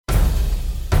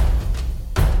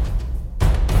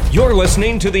You're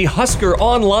listening to the Husker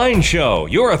Online Show,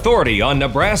 your authority on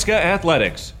Nebraska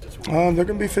athletics. They're going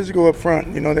to be physical up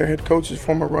front. You know, their head coach is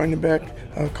former running back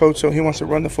coach, so he wants to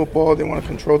run the football. They want to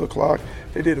control the clock.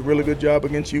 They did a really good job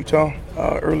against Utah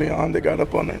early on. They got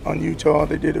up on Utah.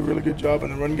 They did a really good job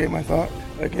in the run game, I thought.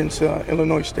 Against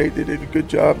Illinois State, they did a good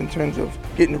job in terms of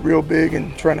getting real big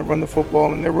and trying to run the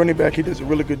football. And their running back, he does a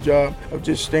really good job of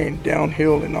just staying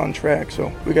downhill and on track.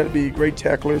 So we got to be great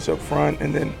tacklers up front.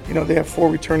 And then, you know, they have 4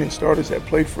 returning starters that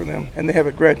played for them. And they have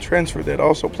a grad transfer that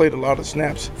also played a lot of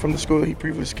snaps from the school he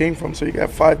previously came from. So you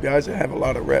got 5 guys that have a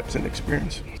lot of reps and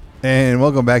experience. And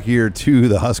welcome back here to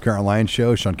the Husker Online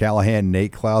Show. Sean Callahan,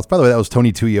 Nate Klaus. By the way, that was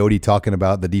Tony Tuioti talking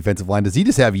about the defensive line. Does he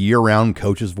just have year-round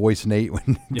coach's voice, Nate?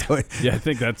 Yeah, I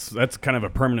think that's kind of a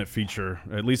permanent feature,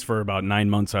 at least for about 9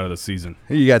 months out of the season.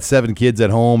 You got 7 kids at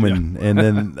home and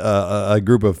then a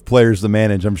group of players to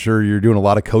manage. I'm sure you're doing a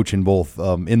lot of coaching both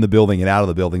in the building and out of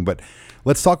the building. But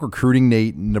let's talk recruiting,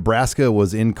 Nate. Nebraska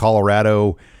was in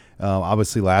Colorado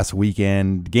obviously last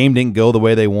weekend. The game didn't go the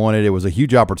way they wanted. It was a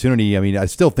huge opportunity. I mean, I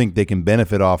still think they can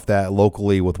benefit off that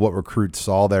locally with what recruits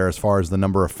saw there as far as the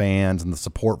number of fans and the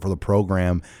support for the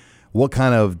program. What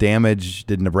kind of damage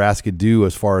did Nebraska do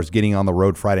as far as getting on the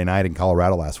road Friday night in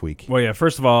Colorado last week? Well, yeah,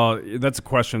 first of all, that's a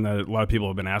question that a lot of people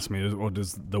have been asking me. Well,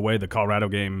 does the way the Colorado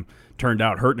game turned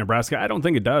out hurt Nebraska? I don't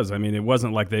think it does. I mean, it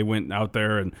wasn't like they went out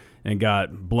there and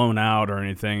got blown out or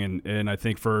anything. And I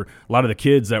think for a lot of the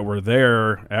kids that were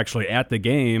there actually at the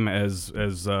game as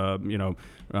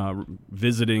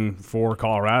visiting for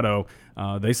Colorado,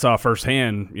 they saw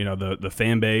firsthand, the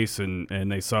fan base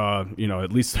and they saw,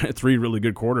 at least 3 really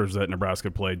good quarters that Nebraska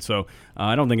played. So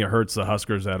I don't think it hurts the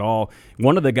Huskers at all.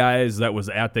 One of the guys that was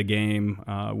at the game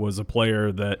was a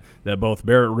player that both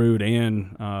Barrett Ruud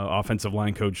and offensive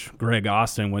line coach Greg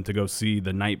Austin went to go see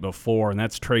the night before, and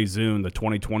that's Trey Zune, the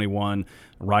 2021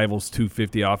 Rivals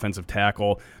 250 offensive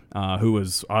tackle, who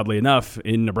was, oddly enough,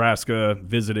 in Nebraska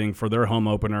visiting for their home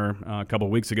opener a couple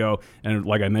of weeks ago. And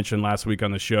like I mentioned last week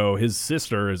on the show, his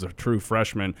sister is a true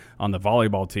freshman on the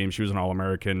volleyball team. She was an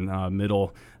All-American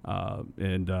middle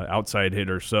and outside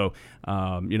hitter. So,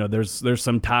 there's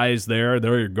some ties there.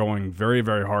 They're going very,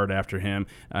 very hard after him.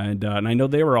 And I know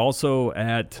they were also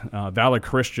at Valor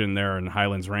Christian there in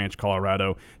Highlands Ranch,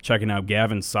 Colorado, checking out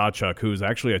Gavin Sawchuk, who's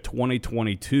actually a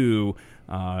 2022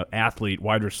 athlete,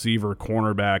 wide receiver,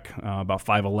 cornerback, about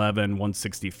 5'11",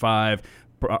 165.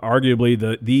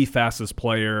 Arguably the fastest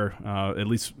player, at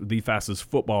least the fastest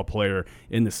football player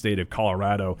in the state of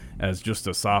Colorado as just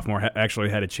a sophomore.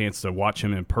 Actually had a chance to watch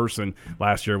him in person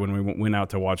last year when we went out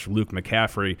to watch Luke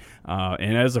McCaffrey.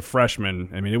 And as a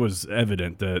freshman, I mean, it was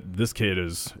evident that this kid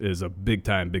is a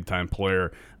big-time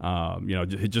player.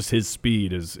 Just his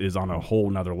speed is on a whole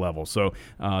nother level. So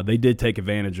they did take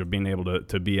advantage of being able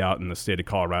to be out in the state of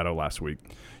Colorado last week.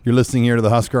 You're listening here to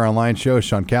the Husker Online Show.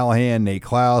 Sean Callahan, Nate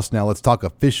Klaus. Now let's talk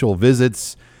official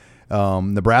visits.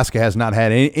 Nebraska has not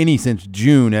had any since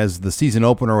June, as the season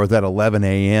opener was at 11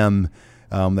 a.m.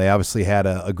 They obviously had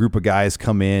a group of guys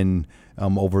come in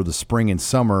over the spring and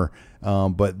summer.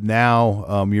 But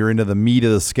now you're into the meat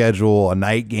of the schedule, a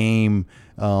night game.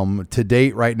 To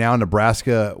date right now,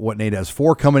 Nebraska, Nate, has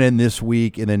 4 coming in this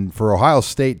week. And then for Ohio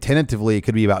State, tentatively, it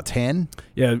could be about 10.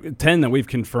 Yeah, 10 that we've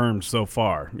confirmed so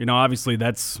far. Obviously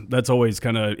that's always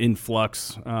kind of in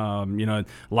flux. A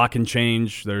lot can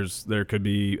change. There could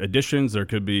be additions. There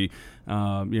could be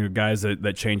guys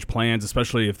that change plans,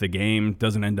 especially if the game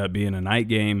doesn't end up being a night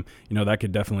game. That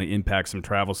could definitely impact some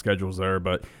travel schedules there.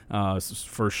 But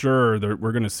for sure,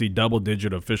 we're going to see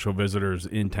double-digit official visitors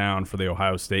in town for the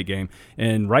Ohio State game.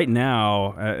 And right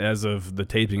now, as of the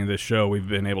taping of this show, we've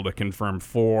been able to confirm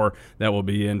 4 that will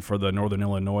be in for the Northern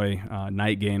Illinois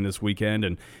night game this weekend.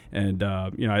 And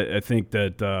I think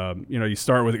that you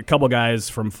start with a couple guys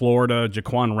from Florida.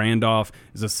 Jaquan Randolph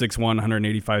is a 6'1",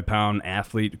 185-pound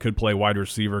athlete. Could play wide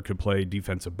receiver, could play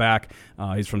defensive back.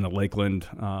 He's from the Lakeland,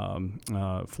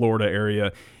 Florida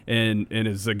area, and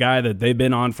is a guy that they've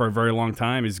been on for a very long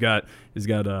time. He's got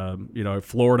a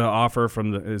Florida offer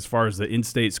from as far as the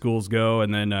in-state schools go,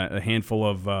 and then a handful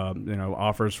of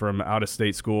offers from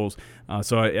out-of-state schools.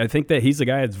 So I think that he's a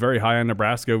guy that's very high on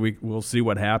Nebraska. We'll see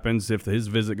what happens if his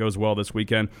visit goes well this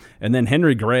weekend. And then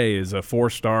Henry Gray is a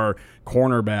 4-star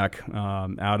cornerback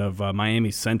out of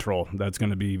Miami Central that's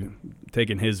going to be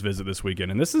taking his visit this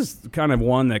weekend. And this is kind of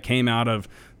one that came out of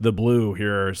the blue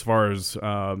here as far as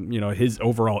his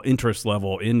overall interest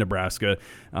level in Nebraska,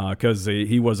 because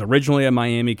he was originally a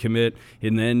Miami commit,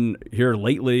 and then here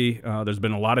lately there's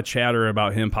been a lot of chatter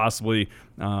about him possibly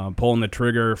pulling the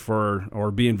trigger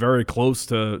or being very close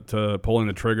to pulling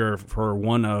the trigger for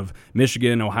one of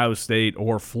Michigan, Ohio State,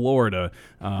 or Florida.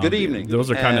 Good evening.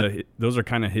 Those are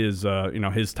kind of his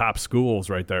his top schools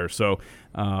right there. So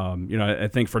I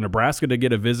think for Nebraska to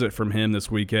get a visit from him this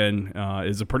weekend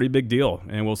is a pretty big deal,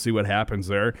 and we'll see what happens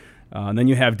there. And then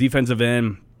you have defensive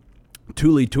end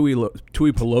Tuli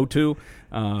Tuipulotu.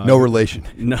 No relation.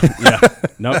 No,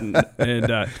 and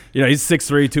he's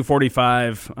 6'3",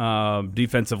 245,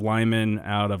 defensive lineman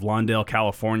out of Lawndale,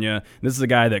 California. This is a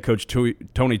guy that Coach Tony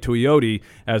Tuioti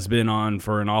has been on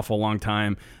for an awful long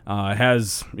time.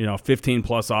 Has 15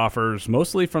 plus offers,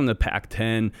 mostly from the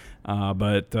Pac-10,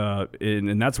 but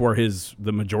that's where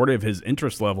the majority of his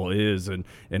interest level is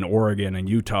in Oregon and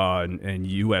Utah and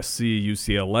USC,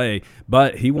 UCLA.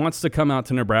 But he wants to come out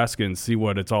to Nebraska and see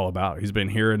what it's all about. He's been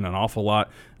hearing an awful lot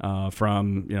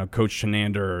from Coach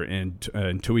Shenander and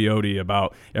Tuioti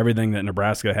about everything that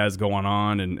Nebraska has going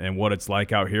on and what it's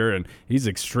like out here, and he's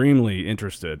extremely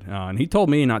interested. And he told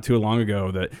me not too long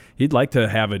ago that he'd like to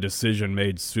have a decision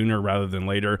made sooner rather than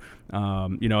later.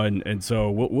 And so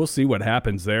we'll see what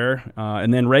happens there.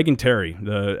 And then Reagan Terry,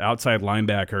 the outside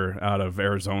linebacker out of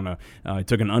Arizona, he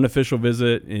took an unofficial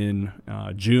visit in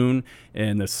June,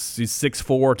 and he's 6'4",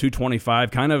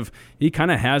 225. He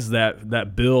kind of has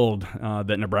that build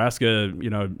that Nebraska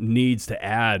needs to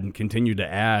add and continue to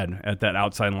add at that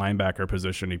outside linebacker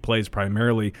position. He plays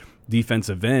primarily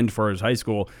defensive end for his high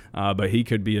school, but he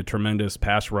could be a tremendous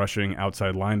pass rushing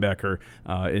outside linebacker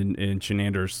in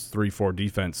Shenander's 3-4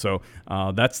 defense. So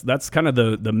that's kind of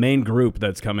the main group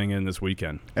that's coming in this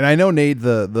weekend. And I know, Nate,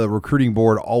 the recruiting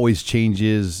board always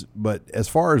changes, but as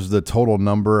far as the total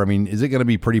number, I mean, is it going to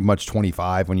be pretty much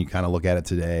 25 when you kind of look at it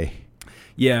today?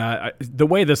 Yeah, the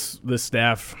way this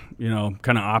staff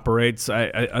kind of operates,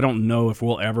 I don't know if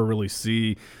we'll ever really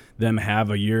see them have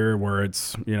a year where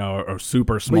it's a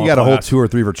super small. Well, you got class. a whole 2 or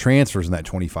 3 for transfers in that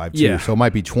 25 too. Yeah. So it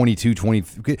might be 22, 20.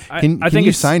 Can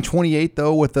you sign 28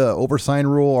 though with the oversign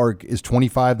rule, or is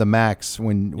 25 the max?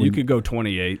 When you could go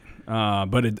 28,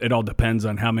 but it all depends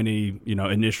on how many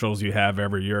initials you have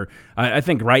every year. I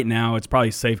think right now it's probably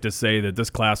safe to say that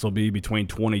this class will be between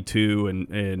 22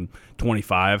 and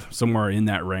 25, somewhere in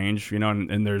that range.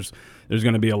 And there's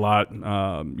going to be a lot,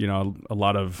 a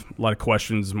lot of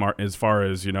questions as far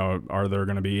as are there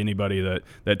going to be anybody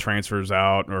that transfers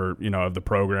out or of the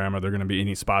program? Are there going to be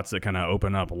any spots that kind of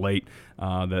open up late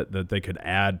that they could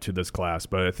add to this class?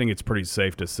 But I think it's pretty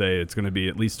safe to say it's going to be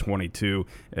at least 22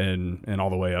 and all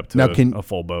the way up to a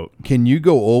full boat. Can you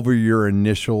go over your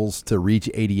initials to reach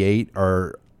 88,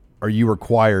 or are you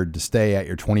required to stay at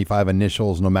your 25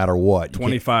 initials no matter what?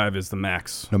 25 is the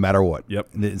max. No matter what. Yep.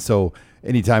 So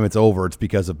anytime it's over, it's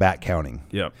because of back counting.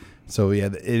 Yep. So yeah,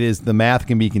 it is. The math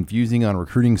can be confusing on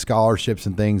recruiting scholarships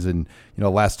and things. And the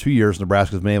last 2 years,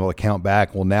 Nebraska's been able to count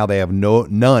back. Well, now they have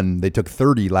none. They took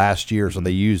 30 last year, so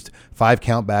they used 5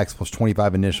 countbacks plus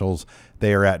 25 initials.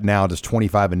 They are at now just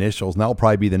 25 initials, and that will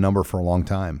probably be the number for a long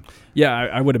time. Yeah,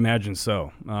 I would imagine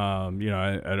so.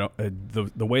 The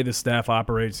way the staff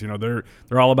operates, they're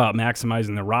all about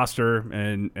maximizing the roster,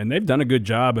 and they've done a good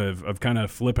job of kind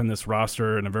of flipping this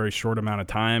roster in a very short amount of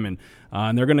time, and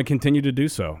they're going to continue to do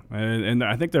so. And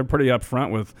I think they're pretty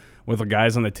upfront with the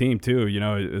guys on the team too.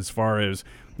 As far as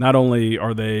not only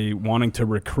are they wanting to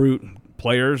recruit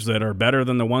players that are better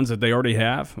than the ones that they already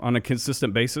have on a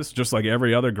consistent basis, just like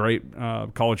every other great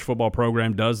college football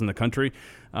program does in the country,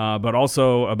 but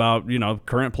also about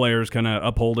current players kind of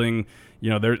upholding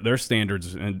their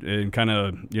standards and kind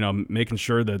of making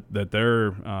sure that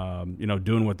they're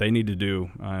doing what they need to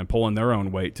do and pulling their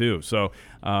own weight too. So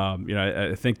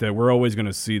I think that we're always going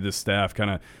to see this staff kind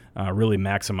of really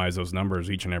maximize those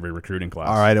numbers each and every recruiting class.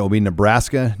 All right, it will be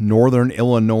Nebraska, Northern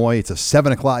Illinois. It's a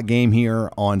 7:00 game here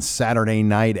on Saturday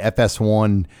night.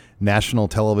 FS1 national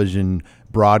television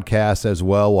broadcast as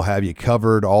well. We'll have you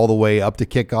covered all the way up to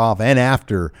kickoff and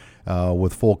after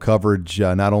with full coverage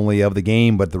not only of the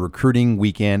game but the recruiting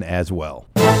weekend as well.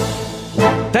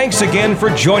 Thanks again for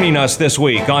joining us this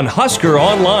week on Husker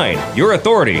Online, your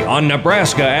authority on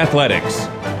Nebraska athletics.